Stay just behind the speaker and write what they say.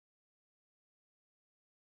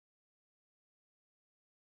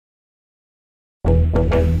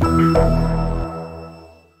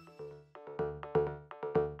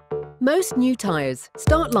Most new tyres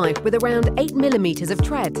start life with around 8mm of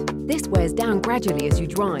tread. This wears down gradually as you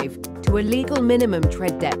drive to a legal minimum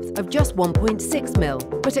tread depth of just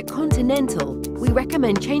 1.6mm. But at Continental, we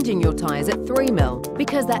recommend changing your tyres at 3mm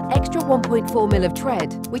because that extra 1.4mm of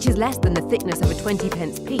tread, which is less than the thickness of a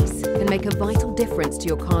 20p piece, can make a vital difference to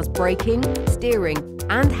your car's braking, steering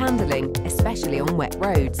and handling, especially on wet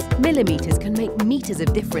roads. Millimetres can make metres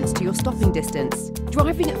of difference to your stopping distance.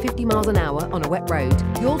 Driving at 50 miles an hour on a wet road,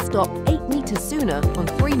 you'll stop 8 metres sooner on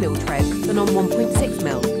 3mm tread than on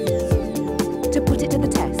 1.6mm. To put it to the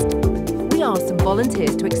test, we asked some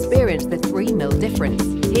volunteers to experience the 3mm difference.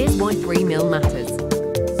 Here's why 3mm matters.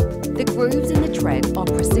 The grooves in the tread are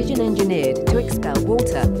precision engineered to expel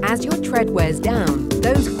water. As your tread wears down,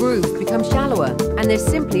 those grooves become shallower and there's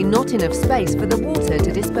simply not enough space for the water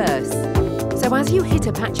to disperse. So as you hit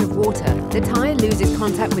a patch of water, the tyre loses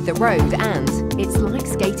contact with the road and it's like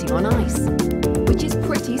skating on ice, which is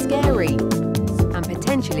pretty scary and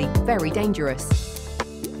potentially very dangerous.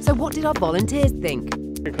 So what did our volunteers think?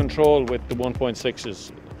 The control with the 1.6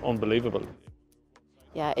 is unbelievable.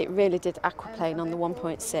 Yeah, it really did aquaplane on the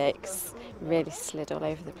 1.6, really slid all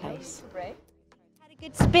over the place. Had a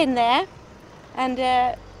good spin there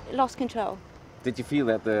and lost control. Did you feel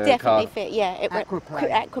that the Definitely car... fit, yeah, it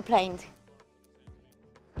aquaplaned.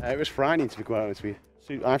 It was frightening, to be quite honest with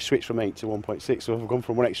you. So I've switched from 8 to 1.6, so I've gone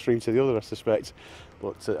from one extreme to the other, I suspect.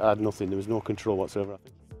 But I had nothing, there was no control whatsoever, I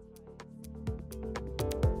think.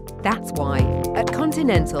 That's why, at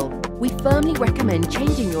Continental, we firmly recommend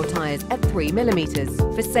changing your tyres at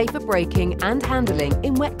 3mm for safer braking and handling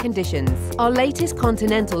in wet conditions. Our latest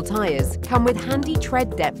Continental tyres come with handy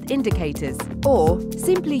tread depth indicators, or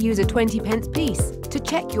simply use a 20p piece to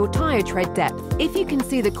check your tyre tread depth. If you can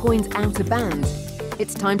see the coin's outer band,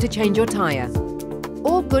 it's time to change your tyre.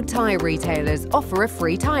 All good tyre retailers offer a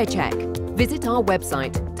free tyre check. Visit our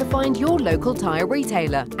website to find your local tyre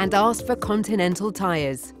retailer and ask for Continental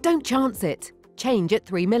tyres. Don't chance it. Change at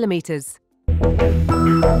 3mm.